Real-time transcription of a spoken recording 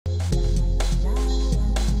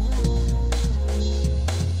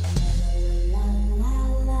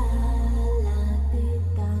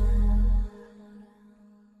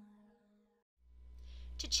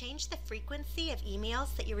frequency of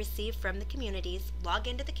emails that you receive from the communities, log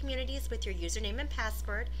into the communities with your username and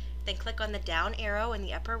password, then click on the down arrow in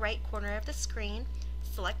the upper right corner of the screen,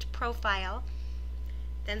 select Profile,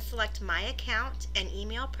 then select My Account and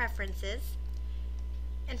Email Preferences.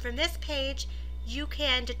 And from this page, you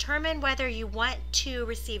can determine whether you want to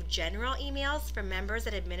receive general emails from members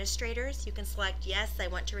and administrators. You can select yes, I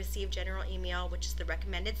want to receive general email, which is the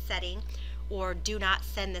recommended setting, or do not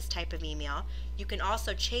send this type of email. You can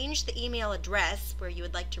also change the email address where you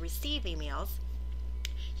would like to receive emails.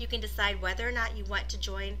 You can decide whether or not you want to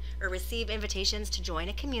join or receive invitations to join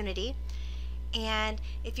a community. And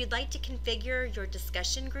if you'd like to configure your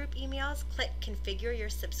discussion group emails, click Configure Your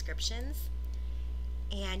Subscriptions.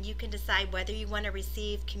 And you can decide whether you want to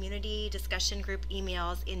receive community discussion group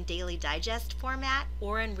emails in daily digest format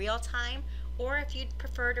or in real time, or if you'd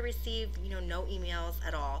prefer to receive no emails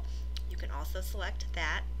at all, you can also select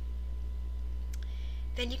that.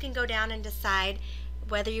 Then you can go down and decide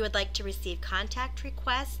whether you would like to receive contact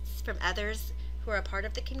requests from others who are a part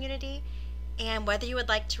of the community, and whether you would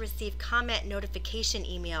like to receive comment notification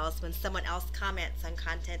emails when someone else comments on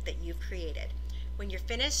content that you've created. When you're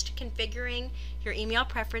finished configuring your email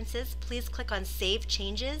preferences, please click on Save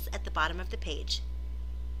Changes at the bottom of the page.